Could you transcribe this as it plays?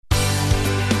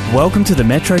Welcome to the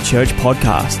Metrochurch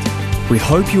podcast. We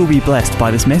hope you will be blessed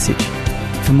by this message.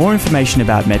 For more information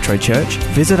about Metrochurch,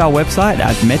 visit our website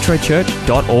at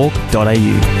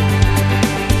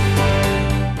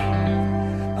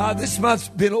metrochurch.org.au. This month's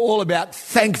been all about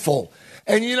thankful.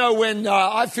 And you know, when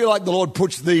I feel like the Lord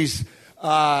puts these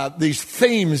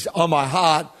themes on my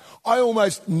heart, I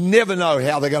almost never know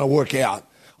how they're going to work out.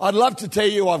 I'd love to tell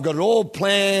you I've got it all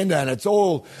planned and it's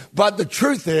all, but the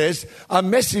truth is a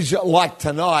message like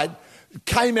tonight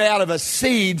came out of a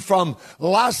seed from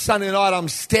last Sunday night. I'm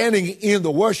standing in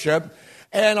the worship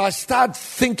and I start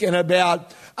thinking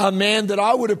about a man that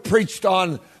I would have preached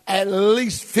on at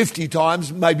least 50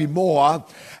 times, maybe more,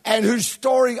 and whose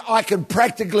story I can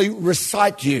practically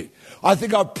recite to you. I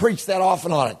think I've preached that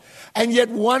often on it. And yet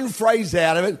one phrase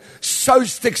out of it so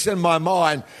sticks in my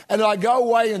mind, and I go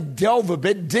away and delve a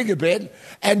bit, dig a bit,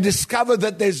 and discover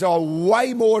that there's a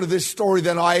way more to this story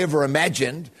than I ever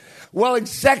imagined. Well,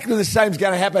 exactly the same is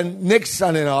going to happen next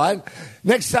Sunday night.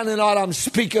 Next Sunday night I'm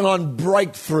speaking on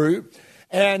breakthrough.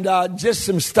 And just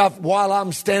some stuff while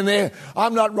I'm standing there.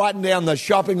 I'm not writing down the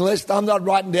shopping list. I'm not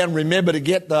writing down, remember to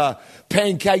get the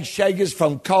pancake shakers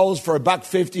from Coles for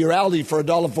 $1.50 or Aldi for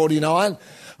 $1.49.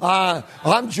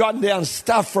 I'm jotting down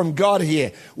stuff from God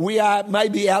here. We are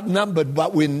maybe outnumbered,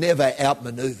 but we're never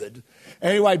outmaneuvered.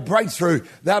 Anyway, breakthrough,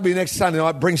 that'll be next Sunday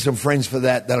night. Bring some friends for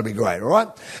that. That'll be great, all right?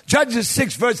 Judges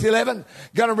 6, verse 11.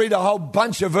 Going to read a whole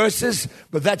bunch of verses,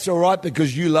 but that's all right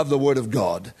because you love the Word of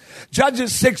God.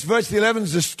 Judges 6, verse 11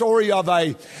 is the story of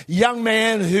a young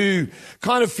man who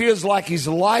kind of feels like his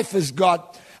life has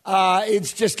got,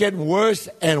 it's just getting worse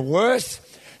and worse.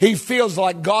 He feels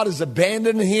like God has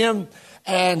abandoned him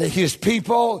and his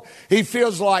people. He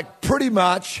feels like pretty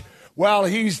much, well,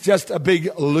 he's just a big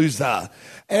loser.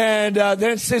 And then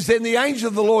it says, then the angel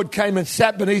of the Lord came and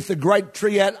sat beneath the great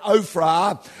tree at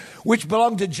Ophrah, which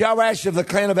belonged to Joash of the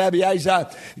clan of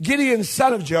Abiezer. Gideon,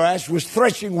 son of Joash, was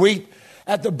threshing wheat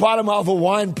at the bottom of a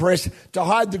winepress to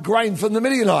hide the grain from the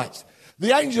Midianites.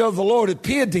 The angel of the Lord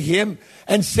appeared to him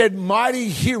and said, mighty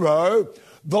hero,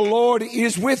 the Lord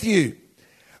is with you.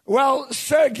 Well,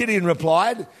 sir, Gideon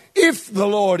replied, if the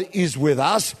Lord is with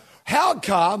us, how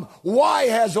come? Why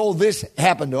has all this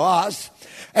happened to us?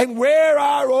 And where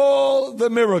are all the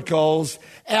miracles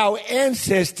our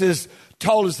ancestors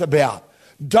told us about?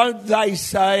 Don't they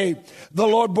say, the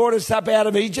Lord brought us up out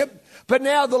of Egypt? But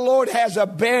now the Lord has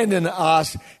abandoned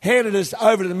us, handed us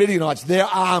over to the Midianites, their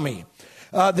army,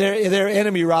 their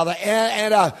enemy rather,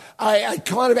 and a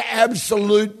kind of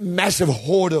absolute massive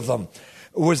horde of them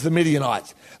was the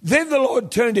Midianites. Then the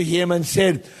Lord turned to him and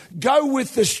said, go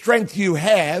with the strength you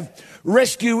have,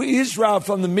 rescue Israel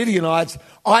from the Midianites.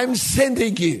 I'm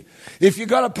sending you. If you've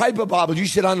got a paper Bible, you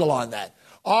should underline that.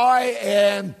 I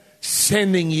am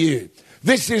sending you.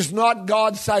 This is not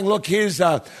God saying, look, here's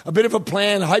a bit of a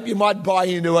plan. I hope you might buy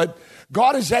into it.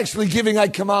 God is actually giving a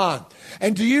command.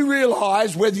 And do you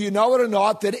realize, whether you know it or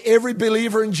not, that every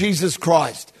believer in Jesus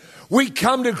Christ, we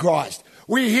come to Christ.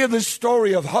 We hear the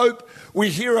story of hope. We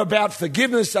hear about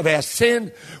forgiveness of our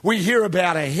sin. We hear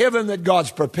about a heaven that God's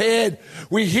prepared.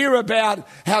 We hear about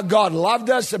how God loved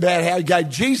us, about how he gave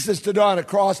Jesus to die on a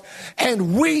cross.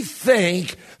 And we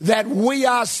think that we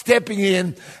are stepping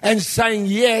in and saying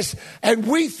yes, and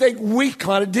we think we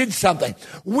kind of did something.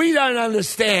 We don't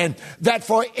understand that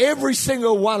for every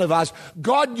single one of us,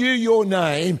 God knew your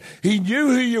name. He knew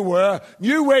who you were,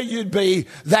 knew where you'd be,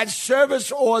 that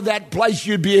service or that place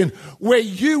you'd be in, where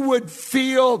you would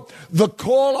feel the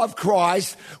call of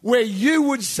Christ, where you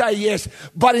would say yes.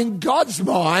 But in God's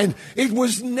mind, it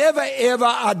was never ever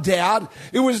a doubt.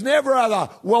 It was never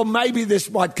well, maybe this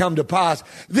might come to pass.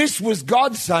 This was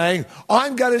God saying,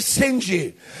 I'm going to send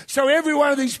you. So every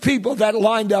one of these people that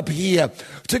lined up here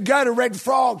to go to Red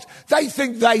Frogs, they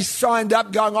think they signed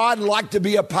up going, I'd like to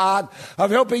be a part of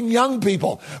helping young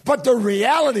people. But the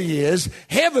reality is,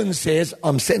 heaven says,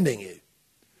 I'm sending you.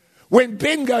 When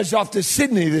Ben goes off to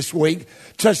Sydney this week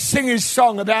to sing his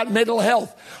song about mental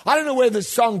health, I don't know where the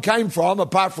song came from,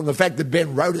 apart from the fact that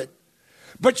Ben wrote it.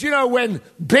 But you know, when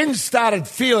Ben started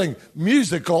feeling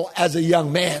musical as a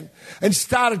young man and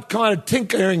started kind of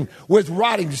tinkering with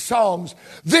writing songs,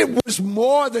 there was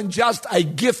more than just a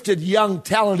gifted, young,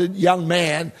 talented young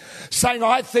man saying,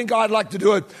 I think I'd like to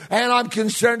do it, and I'm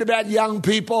concerned about young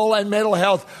people and mental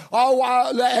health.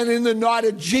 And in the night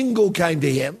a jingle came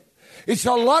to him. It's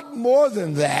a lot more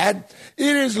than that.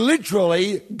 It is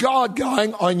literally God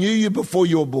going, I knew you before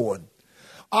you were born.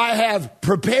 I have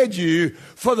prepared you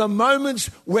for the moments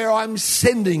where I'm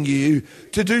sending you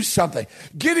to do something.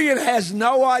 Gideon has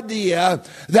no idea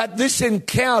that this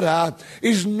encounter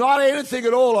is not anything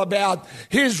at all about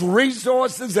his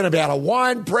resources and about a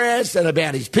wine press and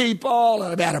about his people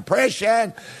and about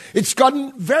oppression. It's got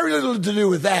very little to do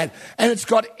with that, and it's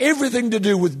got everything to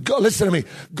do with God. Listen to me.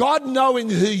 God knowing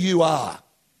who you are.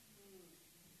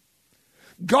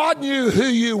 God knew who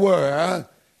you were,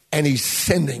 and he's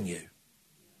sending you.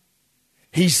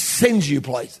 He sends you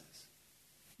places.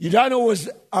 You don't always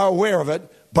are aware of it,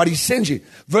 but he sends you.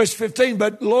 Verse 15,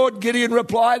 but Lord, Gideon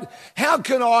replied, how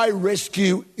can I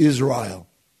rescue Israel?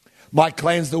 My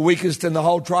clan's the weakest in the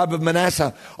whole tribe of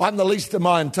Manasseh. I'm the least of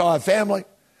my entire family.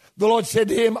 The Lord said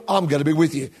to him, I'm going to be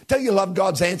with you. Don't you love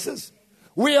God's answers?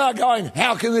 We are going,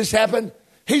 how can this happen?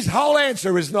 His whole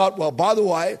answer is not, well, by the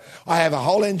way, I have a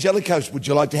whole angelic host. Would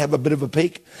you like to have a bit of a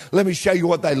peek? Let me show you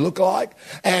what they look like.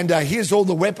 And here's all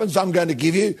the weapons I'm going to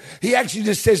give you. He actually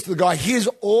just says to the guy, here's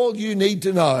all you need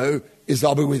to know is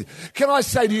I'll be with you. Can I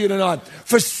say to you tonight,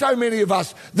 for so many of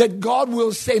us, that God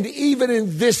will send, even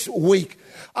in this week,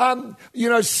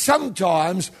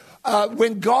 sometimes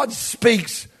when God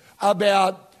speaks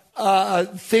about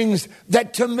things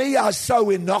that to me are so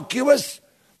innocuous,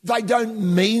 they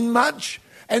don't mean much.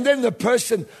 And then the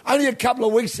person, only a couple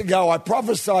of weeks ago, I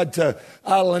prophesied to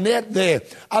Lynette there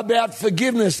about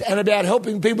forgiveness and about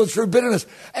helping people through bitterness.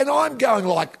 And I'm going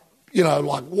like,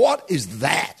 what is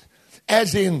that?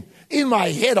 As in my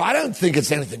head, I don't think it's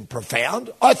anything profound.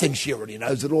 I think she already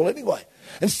knows it all anyway.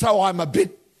 And so I'm a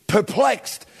bit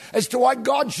perplexed as to why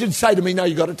God should say to me, no,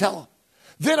 you've got to tell her.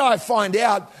 Then I find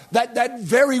out that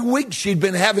very week she'd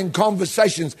been having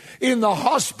conversations in the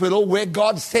hospital where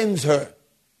God sends her.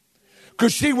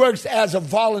 Because she works as a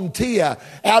volunteer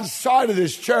outside of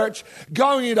this church,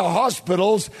 going into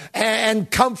hospitals and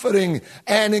comforting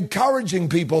and encouraging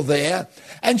people there.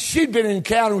 And she'd been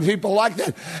encountering people like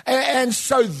that. And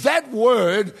so that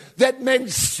word that meant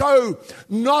so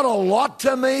not a lot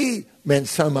to me meant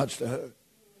so much to her.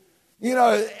 You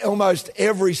know, almost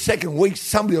every second week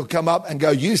somebody will come up and go,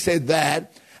 you said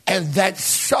that, and that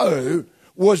so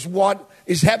was what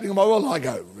is happening in my world. And I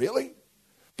go, really?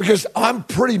 Because I'm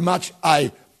pretty much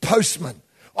a postman.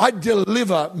 I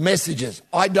deliver messages.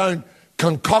 I don't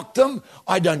concoct them.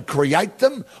 I don't create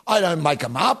them. I don't make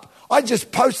them up. I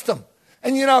just post them.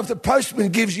 And you know, if the postman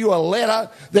gives you a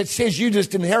letter that says you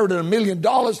just inherited $1 million,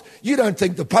 you don't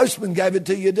think the postman gave it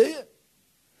to you, do you?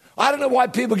 I don't know why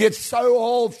people get so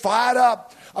all fired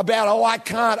up about, I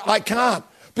can't.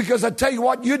 Because I tell you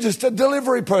what, you're just a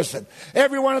delivery person.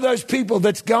 Every one of those people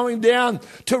that's going down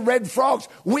to Red Frogs,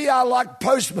 we are like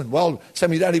postmen. Well,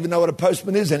 some of you don't even know what a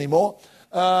postman is anymore.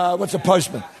 What's a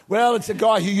postman? Well, it's a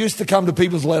guy who used to come to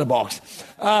people's letterbox.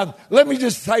 Let me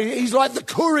just say, he's like the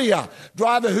courier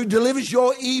driver who delivers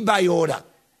your eBay order.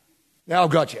 Now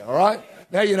I've got you, all right?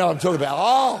 Now you know what I'm talking about.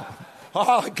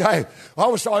 Oh, okay.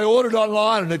 I ordered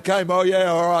online and it came, oh yeah,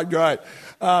 all right, great.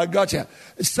 Gotcha.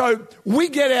 So we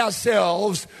get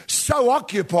ourselves so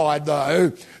occupied, though,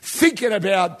 thinking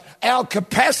about our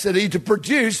capacity to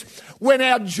produce when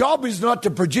our job is not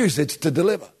to produce, it's to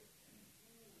deliver.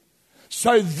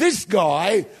 So this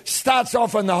guy starts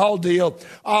off on the whole deal.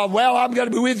 Well, I'm going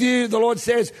to be with you. The Lord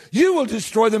says, you will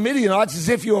destroy the Midianites as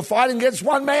if you were fighting against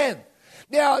one man.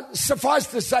 Now, suffice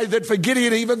to say that for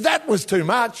Gideon, even that was too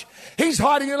much. He's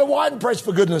hiding in a wine press,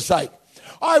 for goodness sake.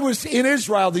 I was in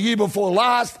Israel the year before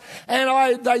last, and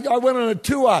I went on a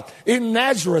tour in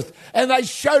Nazareth, and they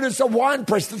showed us a wine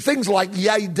press, the things like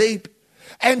yay deep.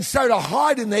 And so to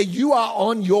hide in there, you are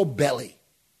on your belly.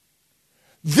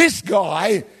 This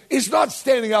guy is not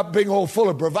standing up being all full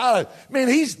of bravado. I mean,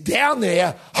 he's down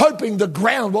there hoping the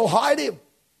ground will hide him.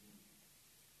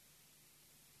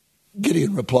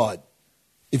 Gideon replied,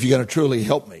 if you're going to truly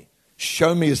help me,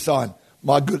 show me a sign.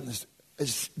 My goodness,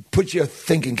 put your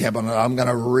thinking cap on it. I'm going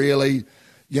to really,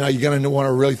 you're going to want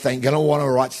to really think. You're going to want to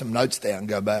write some notes down and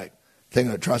go back.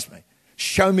 Think, trust me.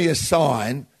 Show me a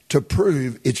sign to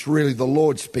prove it's really the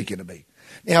Lord speaking to me.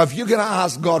 Now, if you're going to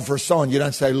ask God for a sign, you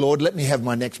don't say, Lord, let me have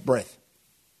my next breath.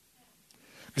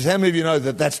 Because how many of you know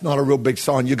that that's not a real big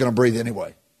sign? You're going to breathe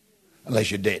anyway,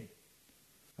 unless you're dead.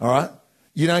 All right?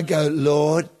 You don't go,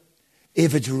 Lord,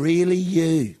 if it's really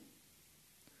you,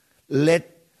 let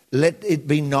it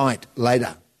be night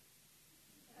later.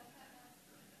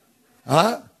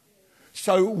 Huh?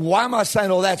 So why am I saying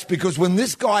all that? It's because when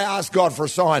this guy asked God for a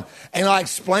sign and I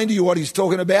explain to you what he's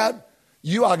talking about,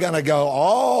 you are going to go,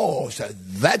 oh, so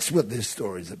that's what this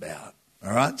story's about.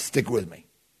 All right? Stick with me.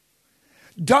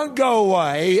 Don't go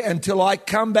away until I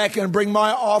come back and bring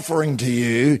my offering to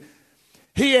you.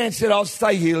 He answered, I'll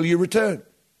stay here till you return.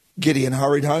 Gideon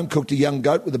hurried home, cooked a young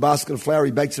goat with a basket of flour.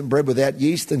 He baked some bread without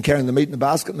yeast, and carrying the meat in the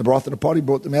basket and the broth in a pot, he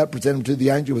brought them out, presented them to the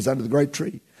angel who was under the great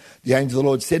tree. The angel of the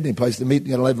Lord said to him, place the meat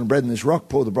and the unleavened bread in this rock,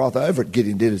 pour the broth over it.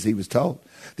 Gideon did as he was told.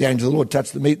 The angel of the Lord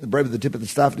touched the meat and the bread with the tip of the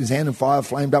staff in his hand, and fire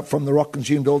flamed up from the rock,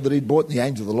 consumed all that he'd bought, and the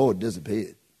angel of the Lord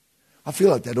disappeared. I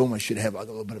feel like that almost should have like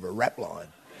a little bit of a rap line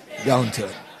going to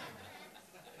it.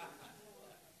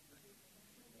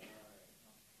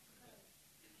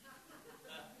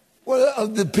 Well,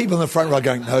 the people in the front row are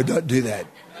going, no, don't do that.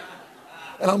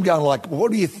 And I'm going like,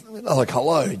 what do you think? Like,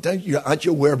 hello, aren't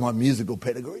you aware of my musical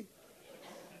pedigree?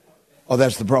 Oh,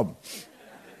 that's the problem.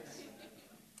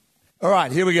 All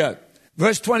right, here we go.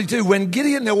 Verse 22,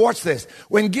 now watch this.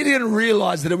 When Gideon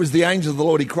realized that it was the angel of the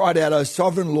Lord, he cried out, "O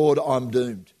sovereign Lord, I'm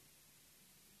doomed."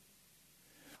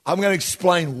 I'm going to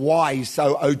explain why he's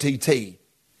so OTT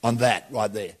on that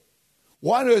right there.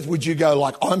 Why on earth would you go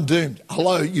like, I'm doomed?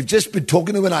 Hello, you've just been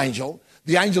talking to an angel.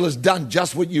 The angel has done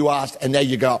just what you asked, and now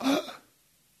you go,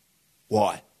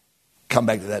 why? Come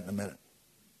back to that in a minute.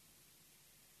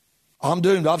 I'm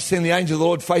doomed. I've seen the angel of the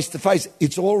Lord face to face.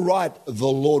 It's all right, the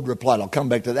Lord replied. I'll come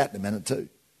back to that in a minute too.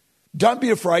 Don't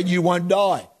be afraid, you won't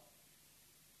die.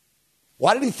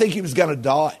 Why did he think he was going to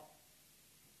die?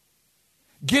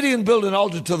 Gideon built an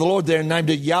altar to the Lord there and named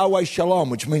it Yahweh Shalom,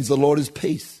 which means the Lord is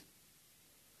peace.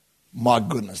 My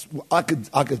goodness, I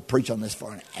could preach on this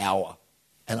for an hour,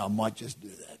 and I might just do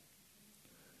that.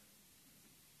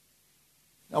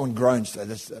 No one groans, so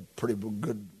that's a pretty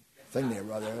good thing there,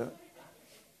 right there.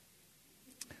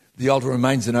 The altar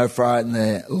remains in Ophrah in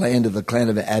the land of the clan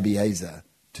of Abiezer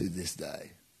to this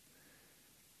day.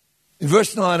 In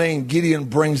verse 19, Gideon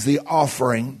brings the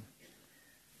offering.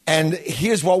 And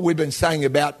here's what we've been saying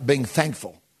about being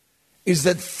thankful, is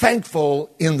that thankful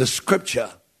in the scripture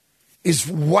is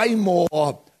way more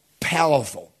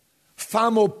powerful, far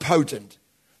more potent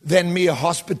than mere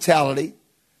hospitality,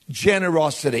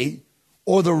 generosity,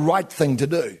 or the right thing to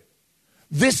do.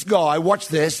 This guy, watch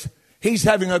this, he's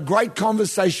having a great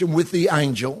conversation with the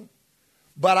angel,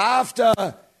 but after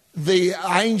the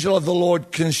angel of the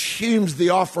Lord consumes the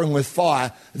offering with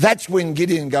fire, that's when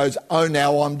Gideon goes, oh,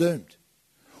 now I'm doomed.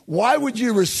 Why would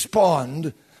you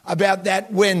respond about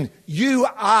that when you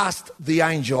asked the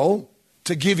angel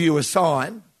to give you a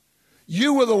sign?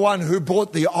 You were the one who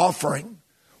brought the offering.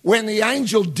 When the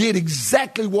angel did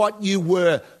exactly what you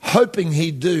were hoping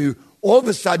he'd do, all of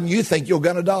a sudden you think you're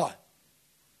going to die.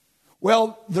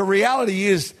 Well, the reality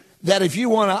is that if you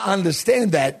want to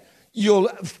understand that, you'll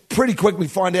pretty quickly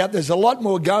find out there's a lot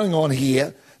more going on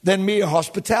here than mere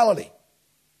hospitality.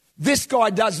 This guy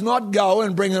does not go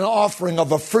and bring an offering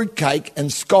of a fruitcake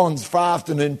and scones for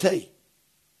afternoon tea.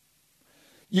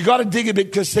 You got to dig a bit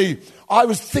because, see, I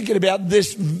was thinking about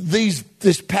this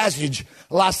passage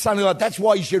last Sunday night. That's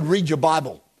why you should read your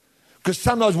Bible. Because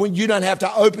sometimes when you don't have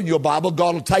to open your Bible,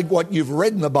 God will take what you've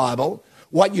read in the Bible,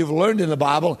 what you've learned in the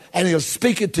Bible, and he'll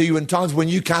speak it to you in times when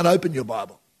you can't open your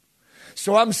Bible.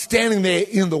 So I'm standing there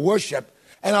in the worship,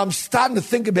 and I'm starting to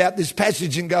think about this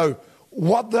passage and go,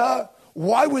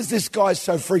 why was this guy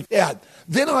so freaked out?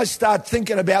 Then I start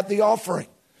thinking about the offering.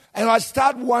 And I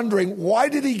start wondering, why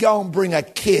did he go and bring a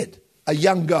kid, a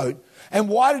young goat? And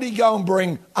why did he go and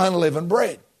bring unleavened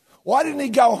bread? Why didn't he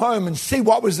go home and see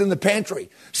what was in the pantry?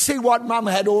 See what mum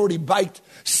had already baked?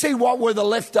 See what were the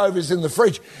leftovers in the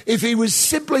fridge? If he was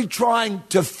simply trying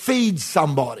to feed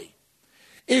somebody,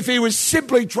 if he was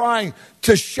simply trying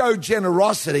to show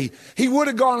generosity, he would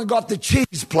have gone and got the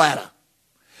cheese platter.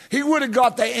 He would have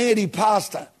got the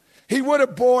antipasta. He would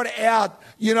have bought out,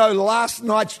 last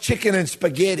night's chicken and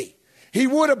spaghetti. He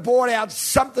would have bought out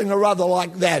something or other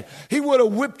like that. He would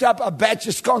have whipped up a batch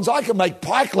of scones. I can make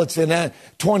pikelets in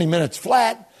 20 minutes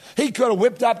flat. He could have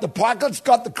whipped up the pikelets,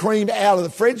 got the cream out of the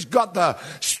fridge, got the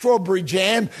strawberry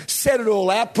jam, set it all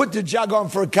out, put the jug on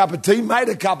for a cup of tea, made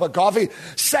a cup of coffee,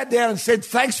 sat down and said,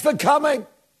 thanks for coming.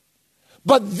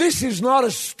 But this is not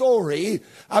a story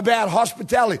about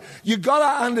hospitality. You've got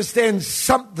to understand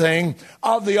something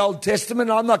of the Old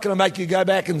Testament. I'm not going to make you go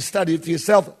back and study it for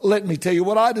yourself. Let me tell you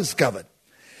what I discovered.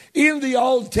 In the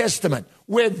Old Testament,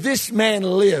 where this man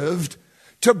lived,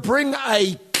 to bring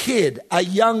a kid, a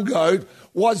young goat,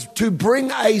 was to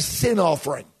bring a sin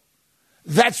offering.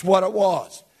 That's what it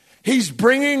was. He's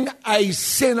bringing a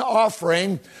sin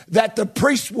offering that the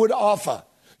priest would offer.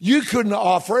 You couldn't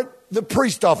offer it. The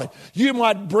priest offered. You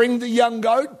might bring the young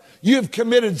goat. You've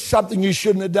committed something you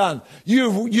shouldn't have done.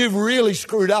 You've really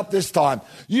screwed up this time.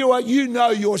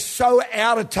 You're so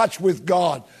out of touch with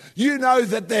God. You know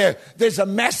that there's a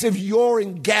massive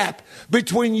yawning gap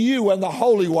between you and the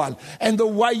Holy One and the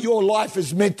way your life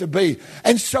is meant to be.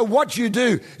 And so what you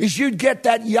do is you'd get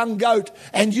that young goat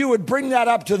and you would bring that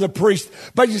up to the priest.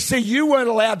 But you see, you weren't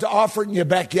allowed to offer it in your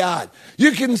backyard.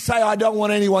 You couldn't say, I don't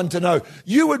want anyone to know.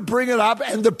 You would bring it up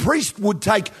and the priest would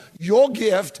take your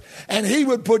gift and he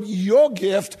would put your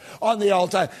gift on the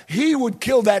altar. He would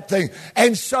kill that thing.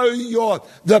 And so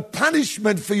the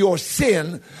punishment for your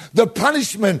sin, the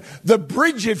punishment, the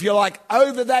bridge, if you like,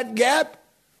 over that gap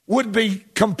would be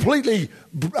completely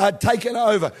taken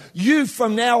over. You,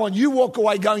 from now on, you walk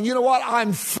away going, you know what?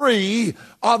 I'm free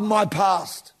of my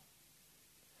past.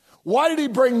 Why did he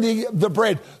bring the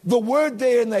bread? The word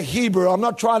there in the Hebrew, I'm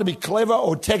not trying to be clever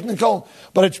or technical,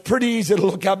 but it's pretty easy to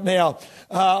look up now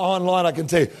online, I can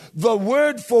tell you. The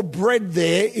word for bread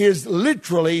there is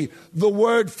literally the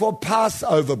word for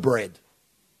Passover bread.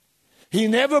 He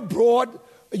never brought,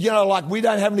 like we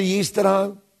don't have any yeast at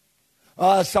home,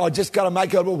 so I just got to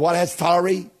make it what has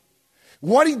tari.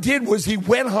 What he did was he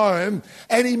went home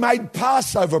and he made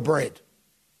Passover bread.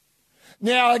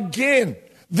 Now again,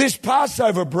 this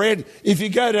Passover bread, if you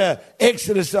go to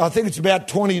Exodus, I think it's about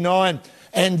 29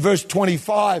 and verse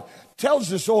 25,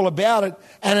 tells us all about it.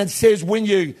 And it says, when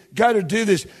you go to do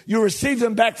this, you receive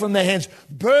them back from their hands,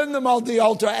 burn them on the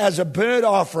altar as a burnt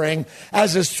offering,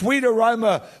 as a sweet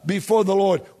aroma before the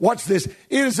Lord. Watch this. It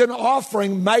is an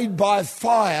offering made by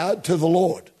fire to the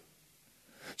Lord.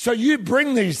 So you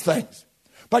bring these things,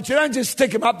 but you don't just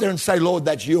stick them up there and say, Lord,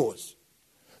 that's yours.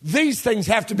 These things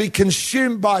have to be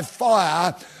consumed by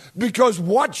fire because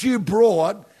what you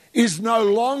brought is no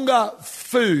longer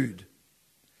food.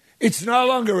 It's no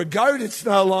longer a goat. It's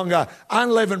no longer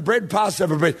unleavened bread,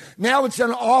 Passover bread. Now it's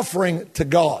an offering to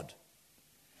God.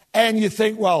 And you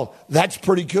think, well, that's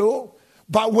pretty cool.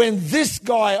 But when this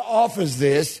guy offers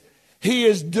this, he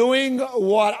is doing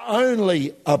what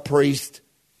only a priest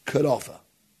could offer.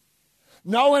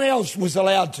 No one else was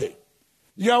allowed to.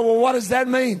 You go, well, what does that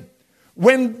mean?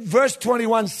 When verse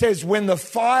 21 says, when the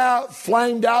fire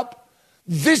flamed up,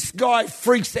 this guy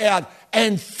freaks out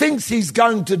and thinks he's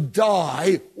going to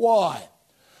die. Why?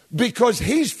 Because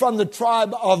he's from the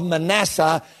tribe of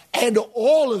Manasseh and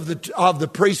all of the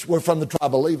priests were from the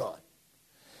tribe of Levi.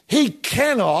 He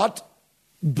cannot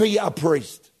be a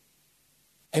priest.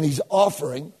 And he's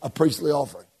offering a priestly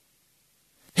offering.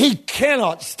 He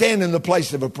cannot stand in the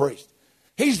place of a priest.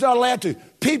 He's not allowed to.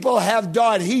 People have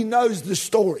died. He knows the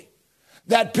story.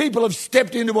 That people have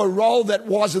stepped into a role that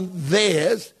wasn't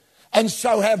theirs and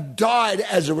so have died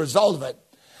as a result of it.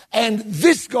 And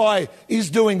this guy is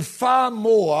doing far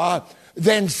more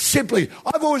than simply...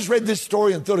 I've always read this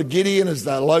story and thought of Gideon as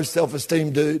the low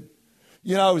self-esteem dude.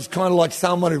 He was kind of like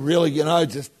someone who really,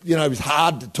 it was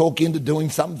hard to talk into doing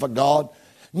something for God.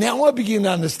 Now I begin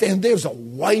to understand there's a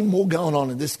way more going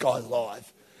on in this guy's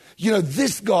life.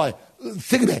 This guy,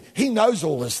 think about it, he knows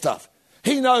all this stuff.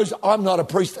 He knows I'm not a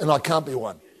priest and I can't be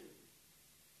one.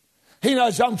 He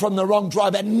knows I'm from the wrong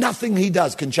tribe and nothing he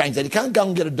does can change that. He can't go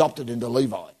and get adopted into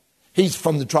Levi. He's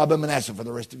from the tribe of Manasseh for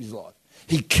the rest of his life.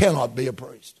 He cannot be a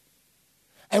priest.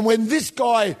 And when this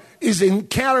guy is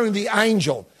encountering the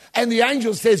angel and the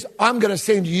angel says, I'm going to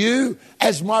send you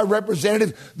as my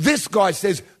representative, this guy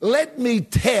says, let me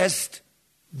test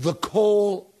the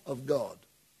call of God.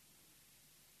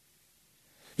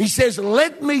 He says,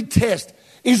 let me test.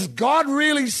 Is God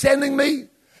really sending me?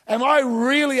 Am I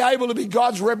really able to be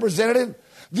God's representative?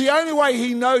 The only way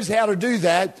he knows how to do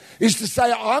that is to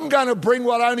say, I'm going to bring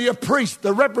what only a priest,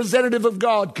 the representative of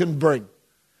God, can bring.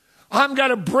 I'm going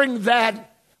to bring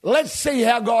that. Let's see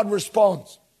how God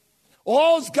responds.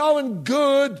 All's going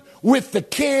good with the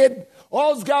kid.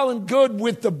 All's going good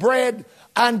with the bread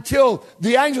until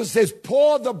the angel says,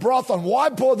 pour the broth on. Why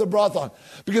pour the broth on?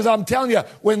 Because I'm telling you,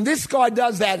 when this guy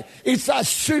does that, it's a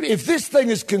suit. If this thing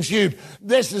is consumed,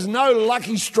 this is no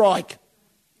lucky strike.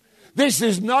 This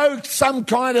is no some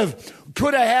kind of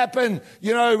could have happened,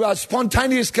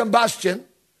 spontaneous combustion.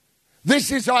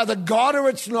 This is either God or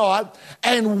it's not.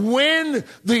 And when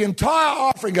the entire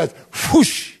offering goes,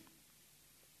 whoosh,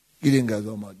 Gideon goes,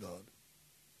 oh my God.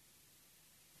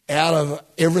 Out of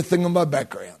everything in my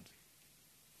background,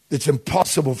 it's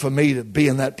impossible for me to be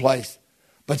in that place.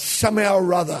 But somehow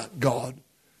or other, God,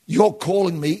 you're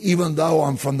calling me even though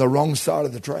I'm from the wrong side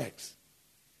of the tracks.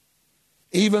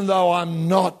 Even though I'm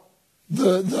not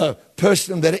the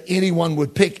person that anyone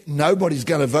would pick, nobody's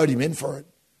going to vote him in for it.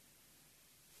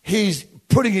 He's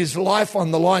putting his life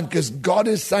on the line because God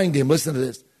is saying to him, listen to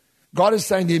this, God is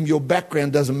saying to him, your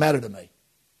background doesn't matter to me.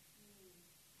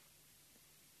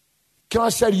 Can I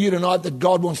say to you tonight that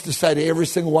God wants to say to every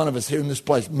single one of us here in this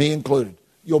place, me included,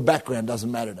 your background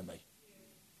doesn't matter to me.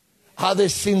 Are there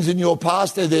sins in your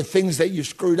past? Are there things that you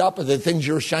screwed up? Are there things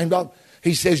you're ashamed of?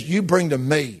 He says, you bring to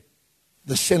me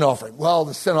the sin offering. Well,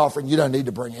 the sin offering, you don't need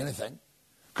to bring anything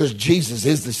because Jesus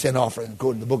is the sin offering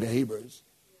according to the book of Hebrews.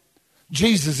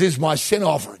 Jesus is my sin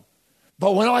offering.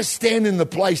 But when I stand in the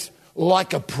place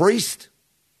like a priest,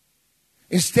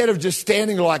 instead of just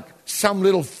standing like some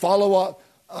little follower,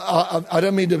 I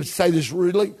don't mean to say this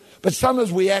rudely, but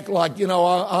sometimes we act like,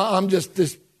 I'm just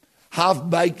this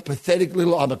half-baked, pathetic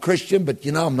little, I'm a Christian, but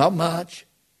I'm not much.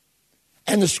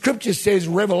 And the scripture says,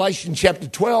 Revelation chapter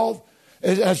 1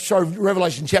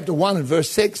 and verse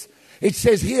 6, it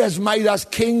says, he has made us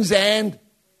kings and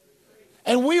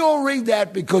we all read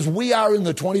that because we are in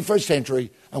the 21st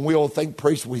century and we all think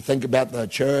priests, we think about the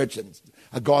church and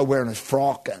a guy wearing a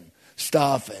frock and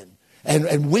stuff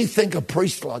and we think a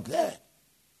priest like that.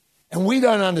 And we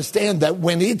don't understand that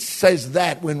when it says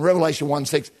that, when Revelation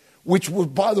 1:6, which was,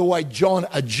 by the way, John,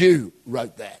 a Jew,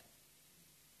 wrote that.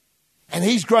 And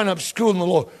he's grown up schooled in the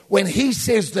law. When he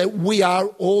says that we are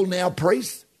all now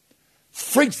priests,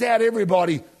 freaks out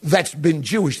everybody that's been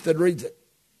Jewish that reads it.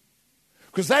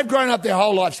 Because they've grown up their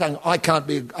whole life saying, I can't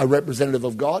be a representative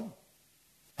of God.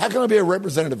 How can I be a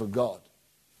representative of God?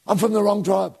 I'm from the wrong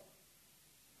tribe.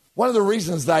 One of the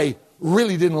reasons they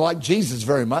really didn't like Jesus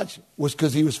very much was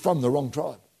because he was from the wrong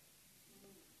tribe.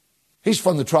 He's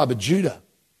from the tribe of Judah.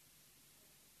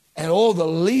 And all the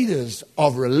leaders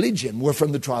of religion were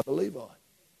from the tribe of Levi.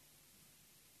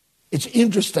 It's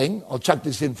interesting, I'll chuck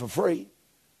this in for free.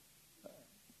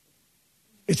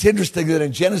 It's interesting that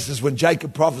in Genesis, when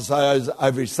Jacob prophesies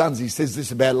over his sons, he says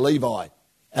this about Levi,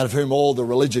 out of whom all the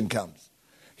religion comes.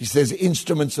 He says,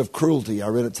 instruments of cruelty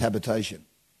are in its habitation.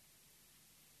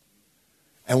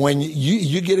 And when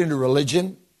you get into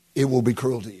religion, it will be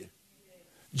cruel to you.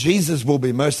 Jesus will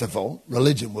be merciful,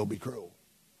 religion will be cruel.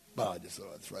 But I just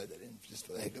thought I'd throw that in just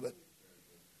for the heck of it.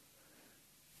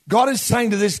 God is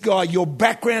saying to this guy, your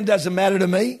background doesn't matter to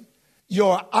me.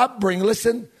 Your upbringing,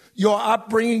 listen, your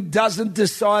upbringing doesn't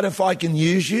decide if I can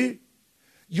use you.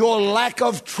 Your lack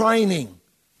of training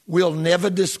will never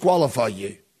disqualify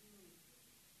you.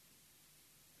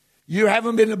 You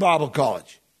haven't been to Bible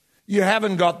college. You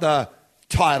haven't got the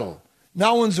title.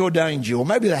 No one's ordained you, or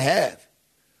maybe they have.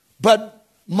 But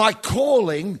my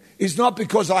calling is not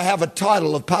because I have a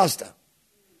title of pastor.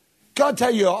 Can I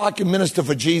tell you, I can minister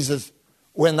for Jesus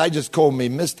when they just call me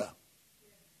mister.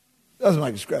 Doesn't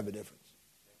make a scrap of difference.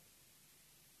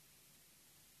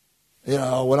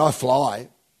 When I fly,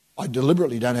 I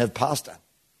deliberately don't have pastor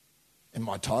in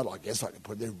my title. I guess I could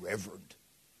put there reverend.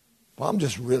 Well, I'm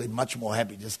just really much more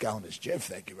happy just going as Geoff,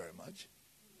 thank you very much.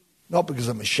 Not because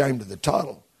I'm ashamed of the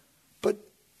title, but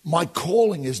my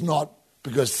calling is not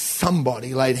because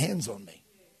somebody laid hands on me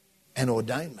and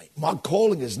ordained me. My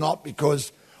calling is not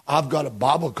because I've got a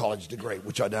Bible college degree,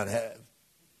 which I don't have.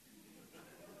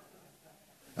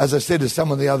 As I said to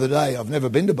someone the other day, I've never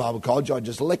been to Bible college, I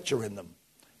just lecture in them.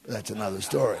 But that's another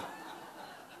story.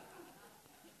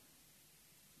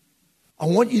 I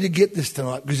want you to get this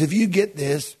tonight, because if you get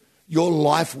this, your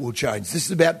life will change. This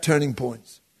is about turning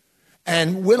points.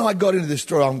 And when I got into this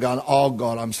story, I'm going, oh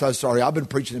God, I'm so sorry. I've been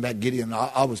preaching about Gideon.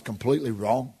 I was completely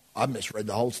wrong. I misread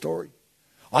the whole story.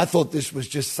 I thought this was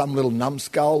just some little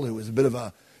numbskull who was a bit of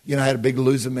a, had a big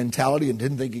loser mentality and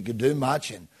didn't think he could do much.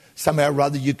 And somehow or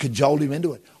other you cajoled him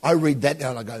into it. I read that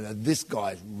now and I go, no, this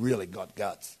guy's really got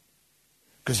guts.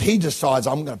 Because he decides,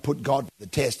 I'm going to put God to the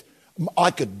test.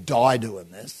 I could die doing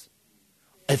this.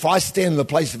 If I stand in the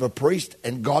place of a priest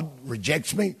and God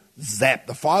rejects me, zap,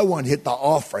 the fire won't hit the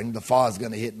offering, the fire's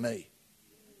going to hit me.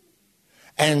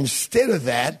 And instead of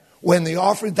that,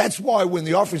 that's why when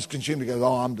the offering's consumed, he goes,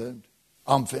 oh, I'm doomed.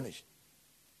 I'm finished.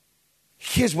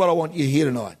 Here's what I want you to hear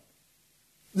tonight.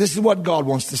 This is what God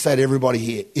wants to say to everybody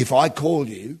here. If I call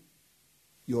you,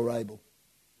 you're able.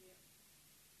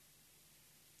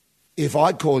 If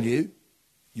I call you,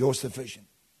 you're sufficient.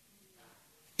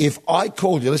 If I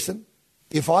call you, listen,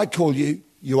 if I call you,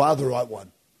 you are the right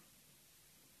one.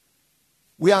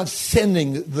 We aren't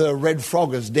sending the red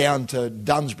froggers down to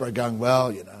Dunsborough going,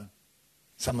 well,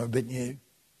 some are a bit new.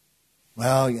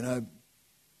 Well,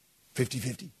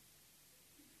 50-50.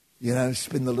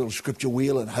 Spin the little scripture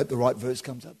wheel and hope the right verse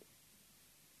comes up.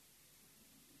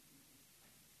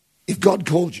 If God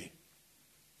called you,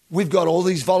 we've got all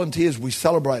these volunteers we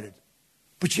celebrated.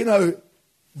 But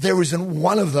there isn't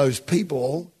one of those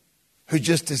people who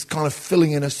just is kind of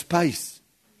filling in a space.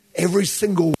 Every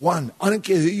single one. I don't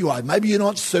care who you are. Maybe you're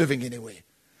not serving anywhere.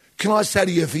 Can I say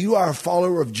to you, if you are a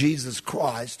follower of Jesus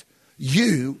Christ,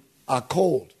 you are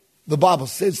called. The Bible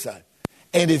says so.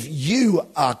 And if you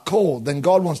are called, then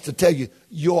God wants to tell you,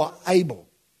 you're able.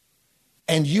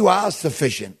 And you are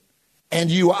sufficient. and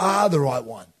you are the right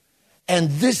one. And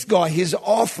this guy, his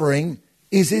offering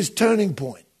is his turning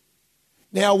point.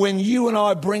 Now, when you and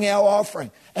I bring our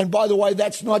offering, and by the way,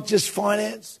 that's not just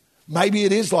finance. Maybe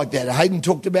it is like that. Hayden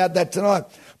talked about that tonight.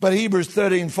 But Hebrews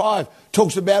 13:5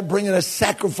 talks about bringing a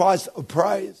sacrifice of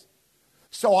praise.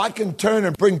 So I can turn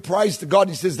and bring praise to God.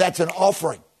 He says that's an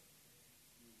offering.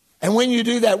 And when you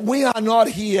do that, we are not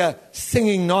here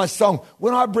singing nice songs.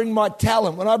 When I bring my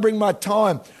talent, when I bring my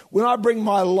time, when I bring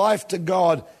my life to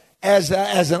God as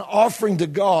an offering to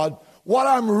God, what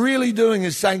I'm really doing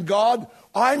is saying, God,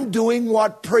 I'm doing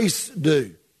what priests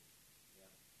do.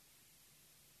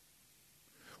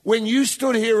 When you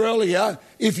stood here earlier,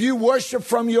 if you worship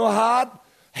from your heart,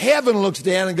 heaven looks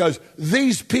down and goes,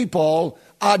 these people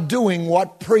are doing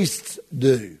what priests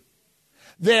do.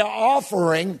 They're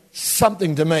offering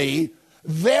something to me,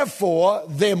 therefore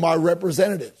they're my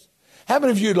representatives. How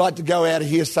many of you would like to go out of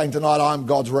here saying tonight, I'm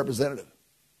God's representative?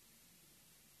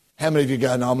 How many of you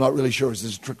go, no, I'm not really sure. Is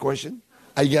this a trick question?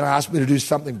 Are you going to ask me to do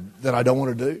something that I don't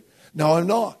want to do? No, I'm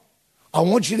not. I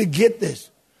want you to get this.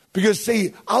 Because,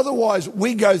 see, otherwise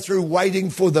we go through waiting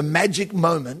for the magic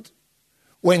moment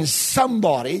when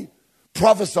somebody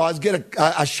prophesies, get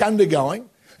a shunda going,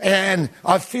 and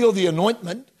I feel the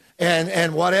anointment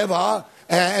and whatever,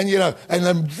 and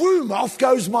then boom, off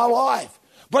goes my life.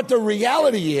 But the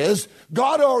reality is,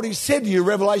 God already said to you,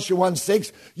 Revelation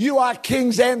 1:6, you are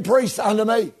kings and priests under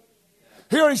me.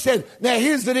 He already said, now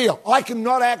here's the deal. I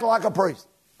cannot act like a priest.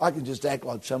 I can just act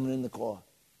like someone in the choir.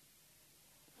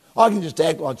 I can just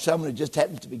act like someone who just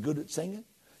happens to be good at singing.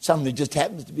 Someone who just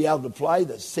happens to be able to play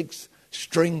the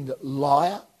 6-stringed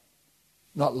lyre.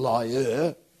 Not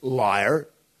liar, liar.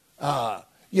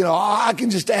 I can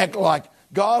just act like,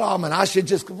 God, I'm an usher.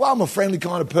 I'm a friendly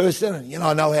kind of person and,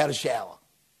 I know how to shower.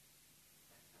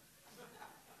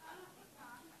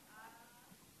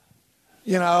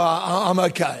 I'm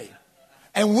okay.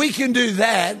 And we can do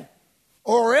that,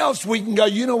 or else we can go,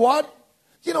 you know what?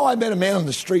 I met a man on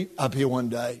the street up here one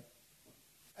day,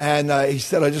 and he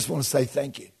said, I just want to say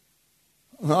thank you.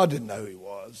 And I didn't know who he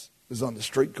was. He was on the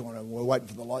street corner, and we were waiting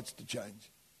for the lights to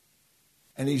change.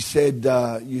 And he said,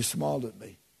 you smiled at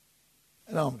me.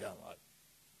 And I'm going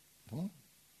like,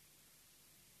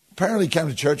 Apparently he came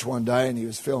to church one day, and he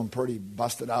was feeling pretty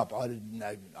busted up. I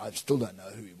still don't know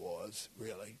who he was,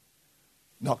 really.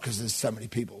 Not because there's so many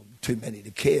people, too many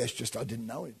to care. It's just I didn't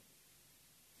know him.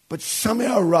 But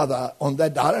somehow or other, on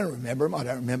that day, I don't remember him. I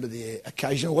don't remember the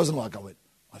occasion. It wasn't like I went,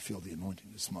 I feel the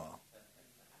anointing to smile.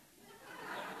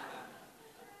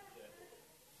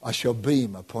 I shall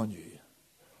beam upon you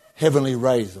heavenly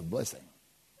rays of blessing.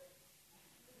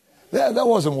 That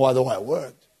wasn't the way it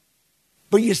worked.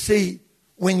 But you see,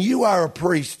 when you are a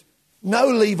priest, no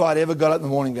Levite ever got up in the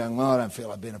morning going, well, I don't feel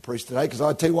like being a priest today, because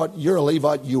I tell you what, you're a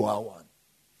Levite, you are one.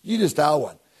 You just are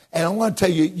one. And I want to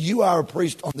tell you, you are a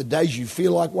priest on the days you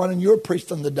feel like one, and you're a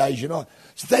priest on the days you're not.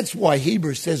 So that's why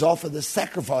Hebrews says offer the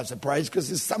sacrifice of praise, because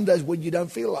there's some days when you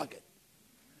don't feel like it.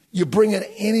 You bring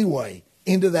it anyway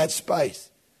into that space.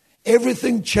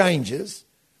 Everything changes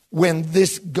when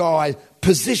this guy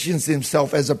positions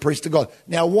himself as a priest to God.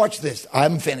 Now watch this. I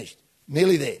haven't finished.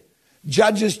 Nearly there.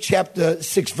 Judges chapter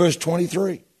 6 verse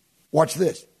 23. Watch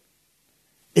this.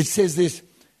 It says this.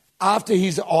 After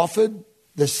he's offered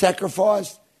the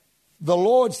sacrifice, the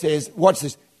Lord says, watch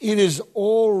this, it is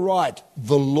all right,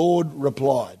 the Lord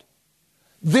replied.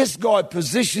 This guy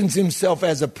positions himself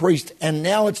as a priest, and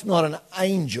now it's not an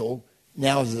angel,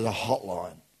 now it's a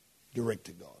hotline direct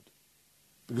to God,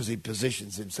 because he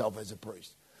positions himself as a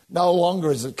priest. No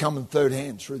longer is it coming third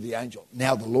hand through the angel.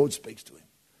 Now the Lord speaks to him.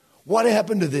 What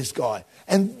happened to this guy?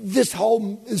 And this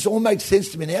all makes sense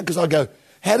to me now, because I go,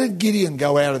 how did Gideon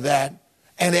go out of that?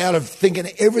 And out of thinking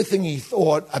everything he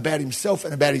thought about himself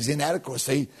and about his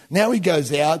inadequacy, now he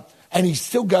goes out and he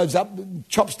still goes up,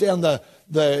 chops down the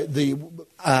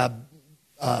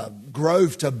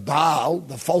grove to Baal,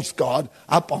 the false god,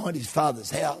 up behind his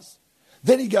father's house.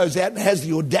 Then he goes out and has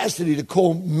the audacity to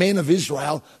call men of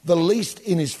Israel the least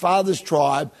in his father's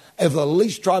tribe, of the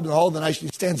least tribe in the whole of the nation.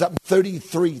 He stands up and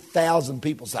 33,000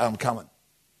 people say, I'm coming.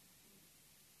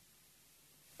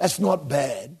 That's not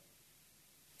bad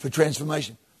for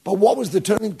transformation. But what was the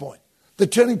turning point? The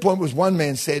turning point was one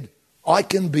man said, I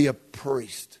can be a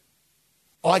priest.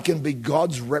 I can be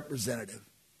God's representative.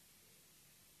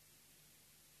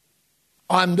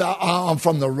 I'm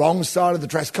from the wrong side of the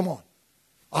tracks. Come on.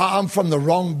 I'm from the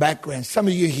wrong background. Some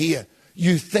of you here,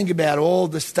 you think about all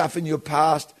the stuff in your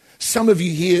past. Some of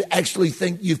you here actually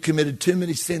think you've committed too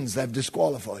many sins. They've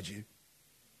disqualified you.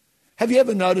 Have you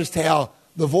ever noticed how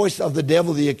the voice of the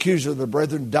devil, the accuser of the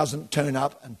brethren, doesn't turn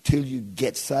up until you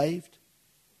get saved?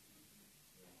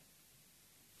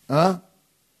 Huh?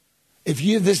 If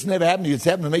this never happened to you, it's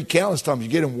happened to me countless times. You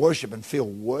get in worship and feel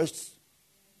worse.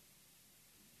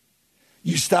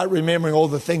 You start remembering all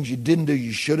the things you didn't do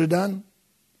you should have done.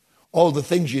 All the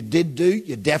things you did do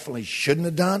you definitely shouldn't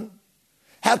have done.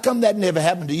 How come that never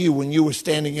happened to you when you were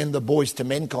standing in the Boys to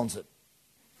Men concert?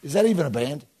 Is that even a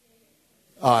band?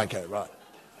 Oh, okay, right.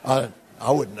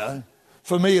 I wouldn't know.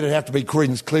 For me, it'd have to be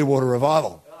Creedence Clearwater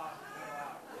Revival.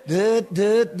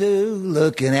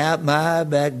 Looking out my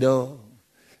back door.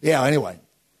 Yeah, anyway.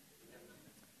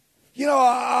 You know,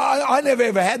 I never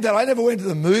ever had that. I never went to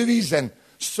the movies and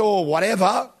saw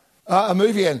whatever, a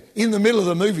movie, and in the middle of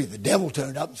the movie, the devil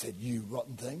turned up and said, "You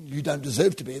rotten thing, you don't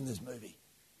deserve to be in this movie.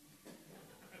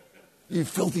 You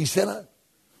filthy sinner."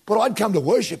 But I'd come to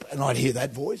worship and I'd hear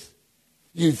that voice.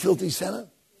 "You filthy sinner.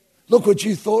 Look what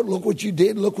you thought, look what you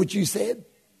did, look what you said."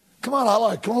 Come on,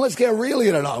 hello, come on, let's get real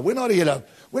here tonight. We're not here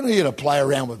to play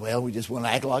around with, well, we just want to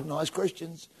act like nice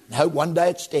Christians and hope one day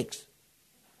it sticks.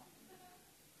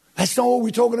 That's not what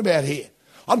we're talking about here.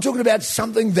 I'm talking about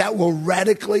something that will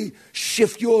radically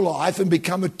shift your life and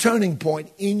become a turning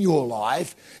point in your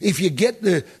life. If you get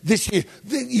this here,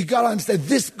 you got to understand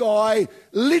this guy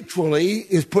literally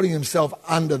is putting himself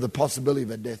under the possibility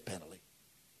of a death penalty.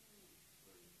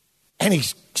 And he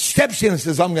steps in and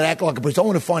says, "I'm going to act like a priest. I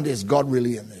want to find out, is God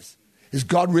really in this? Has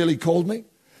God really called me?"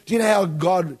 Do you know how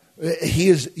God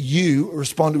hears you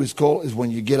respond to his call? Is when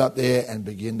you get up there and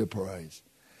begin to praise.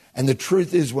 And the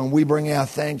truth is, when we bring our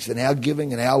thanks and our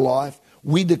giving and our life,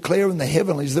 we declare in the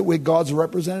heavenlies that we're God's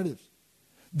representatives.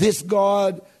 This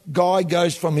guy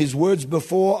goes from his words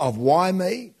before of why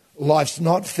me? Life's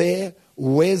not fair.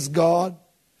 Where's God?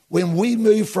 When we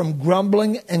move from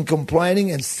grumbling and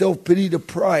complaining and self-pity to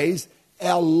praise,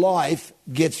 our life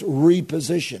gets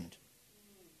repositioned.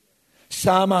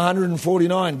 Psalm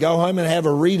 149, go home and have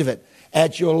a read of it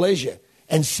at your leisure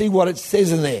and see what it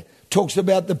says in there. Talks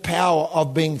about the power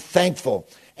of being thankful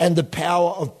and the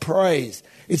power of praise.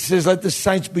 It says, "Let the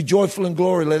saints be joyful in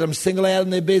glory. Let them sing aloud in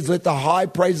their beds. Let the high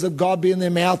praise of God be in their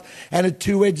mouth and a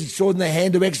two-edged sword in their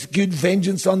hand to execute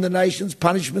vengeance on the nations,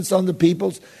 punishments on the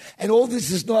peoples." And all this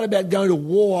is not about going to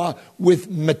war with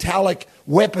metallic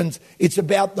weapons. It's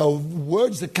about the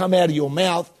words that come out of your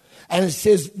mouth. And it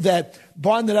says that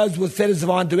bind the nose with fetters of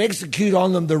iron to execute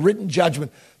on them the written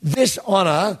judgment. This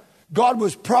honor, God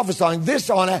was prophesying, this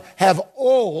honor have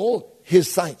all his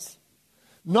saints.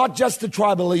 Not just the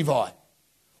tribe of Levi.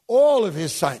 All of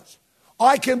his saints.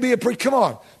 I can be a priest. Come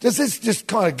on. Does this just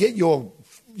kind of get your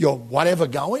whatever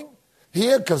going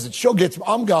here? Because it sure gets,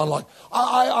 I'm going like,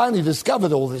 I only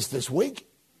discovered all this week.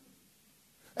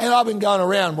 And I've been going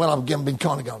around when I've been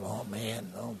kind of going, oh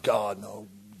man, oh God, no,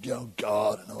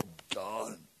 God, and oh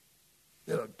God,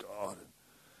 God,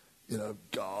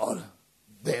 God,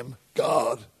 them,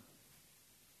 God.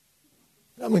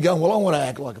 I've been going, well, I want to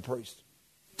act like a priest.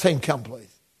 Team, come please.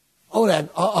 I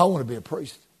want to be a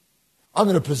priest. I'm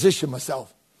going to position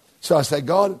myself. So I say,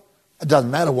 God, it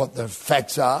doesn't matter what the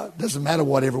facts are. It doesn't matter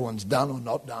what everyone's done or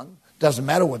not done. It doesn't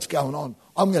matter what's going on.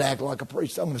 I'm going to act like a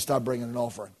priest. I'm going to start bringing an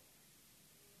offering.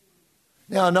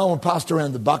 Now, no one passed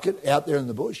around the bucket out there in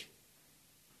the bush.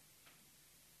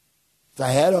 If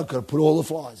they had, I could have put all the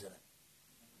flies in it.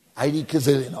 80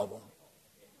 gazillion of them.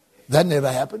 That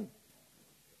never happened.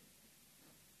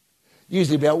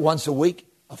 Usually about once a week,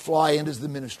 a fly enters the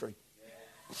ministry.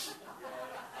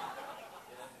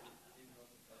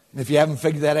 And if you haven't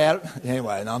figured that out,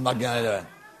 anyway, no, I'm not going to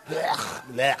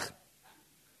do it.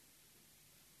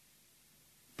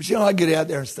 But you know, I get out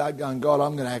there and start going, God,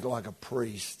 I'm going to act like a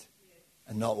priest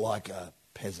and not like a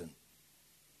peasant.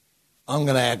 I'm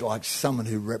going to act like someone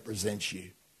who represents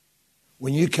you.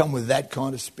 When you come with that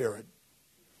kind of spirit,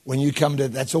 when you come to,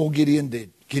 that's all Gideon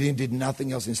did. Gideon did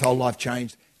nothing else. His whole life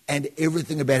changed. And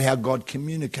everything about how God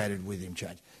communicated with him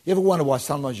changed. You ever wonder why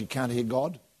sometimes you can't hear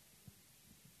God?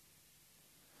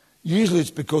 Usually it's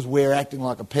because we're acting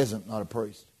like a peasant, not a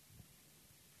priest.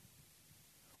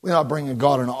 We're not bringing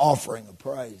God an offering of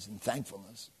praise and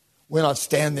thankfulness. We're not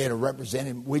standing there to represent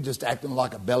him. We're just acting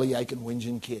like a belly-aching,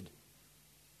 whinging kid.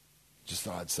 Just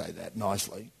thought I'd say that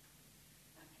nicely.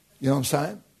 You know what I'm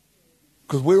saying?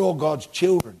 Because we're all God's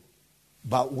children,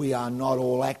 but we are not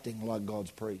all acting like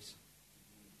God's priests.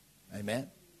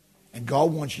 Amen? And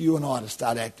God wants you and I to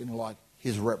start acting like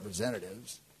his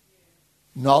representatives,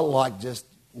 not like just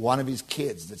one of his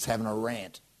kids that's having a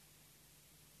rant.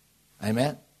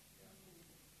 Amen?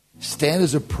 Stand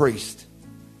as a priest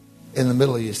in the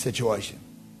middle of your situation.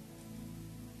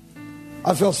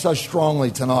 I felt so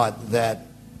strongly tonight that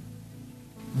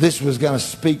this was going to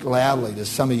speak loudly to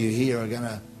some of you here are going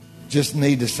to just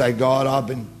need to say, God,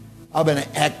 I've been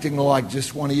acting like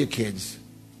just one of your kids.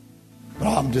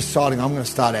 But I'm deciding I'm going to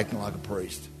start acting like a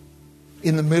priest.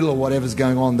 In the middle of whatever's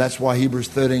going on, that's why Hebrews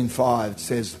 13:5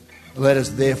 says, let us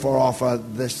therefore offer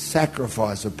the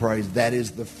sacrifice of praise. That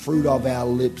is the fruit of our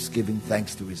lips, giving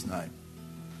thanks to his name.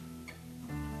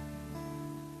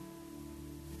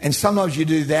 And sometimes you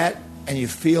do that and you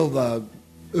feel the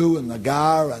ooh and the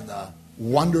gar and the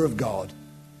wonder of God.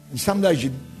 And some days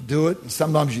you do it, and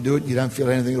sometimes you do it and you don't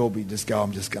feel anything at all, but you just go,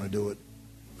 I'm just going to do it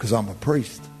because I'm a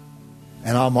priest.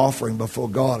 And I'm offering before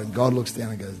God, and God looks down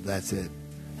and goes, that's it.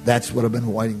 That's what I've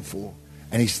been waiting for.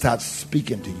 And he starts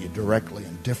speaking to you directly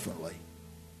and differently.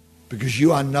 Because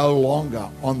you are no longer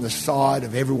on the side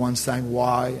of everyone saying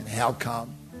why and how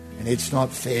come. And it's not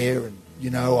fair. And,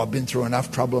 you know, I've been through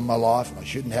enough trouble in my life and I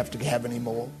shouldn't have to have any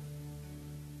more.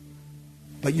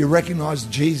 But you recognize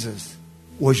Jesus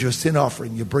was your sin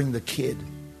offering. You bring the kid.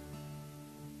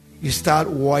 You start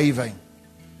waving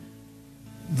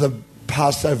the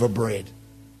Passover bread.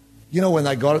 You know, when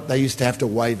they got it, they used to have to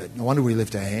wave it. No wonder we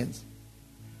lift our hands.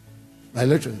 They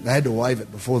had to wave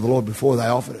it before the Lord before they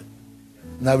offered it.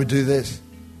 And they would do this.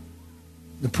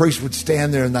 The priest would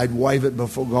stand there and they'd wave it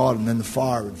before God, and then the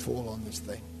fire would fall on this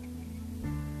thing.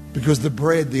 Because the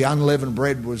bread, the unleavened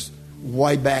bread, was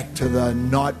way back to the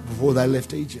night before they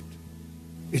left Egypt.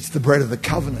 It's the bread of the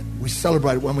covenant. We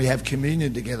celebrate it when we have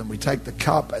communion together and we take the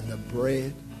cup and the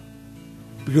bread.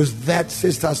 Because that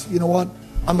says to us, you know what?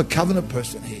 I'm a covenant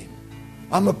person here.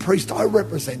 I'm a priest. I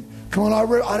represent. Come on,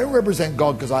 I don't represent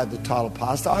God because I have the title of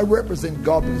pastor. I represent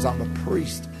God because I'm a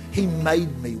priest. He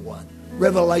made me one.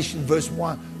 Revelation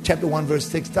chapter 1, verse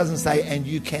 6 doesn't say, and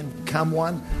you can become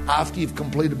one after you've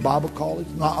completed Bible college.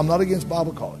 No, I'm not against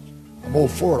Bible college. I'm all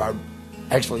for it. I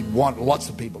actually want lots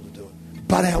of people to do it.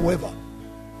 But however,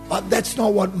 that's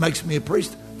not what makes me a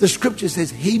priest. The scripture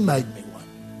says he made me one.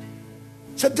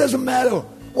 So it doesn't matter.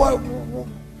 What's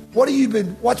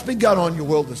been going on in your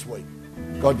world this week?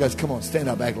 God goes, come on, stand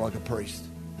up, act like a priest.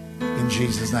 In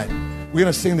Jesus' name. We're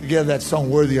going to sing together that song,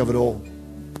 Worthy of It All.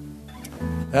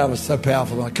 That was so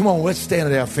powerful. Come on, let's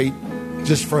stand at our feet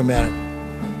just for a minute.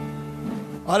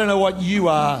 I don't know what you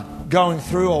are going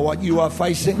through or what you are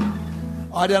facing.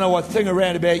 I don't know what thing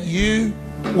around about you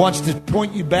wants to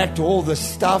point you back to all the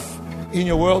stuff in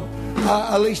your world.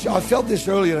 Alicia, I felt this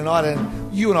earlier tonight,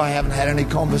 and you and I haven't had any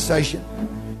conversation.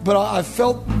 But I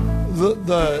felt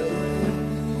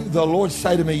the Lord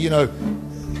say to me, you know,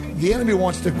 the enemy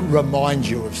wants to remind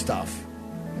you of stuff.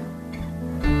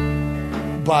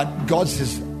 But God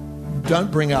says,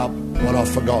 don't bring up what I've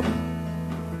forgotten.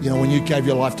 You know, when you gave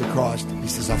your life to Christ, he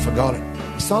says, I forgot it.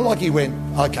 It's not like he went,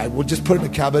 okay, we'll just put it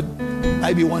in the cupboard.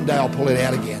 Maybe one day I'll pull it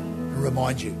out again and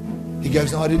remind you. He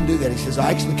goes, no, I didn't do that. He says,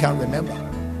 I actually can't remember.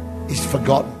 He's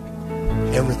forgotten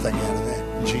everything out of that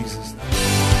in Jesus' name.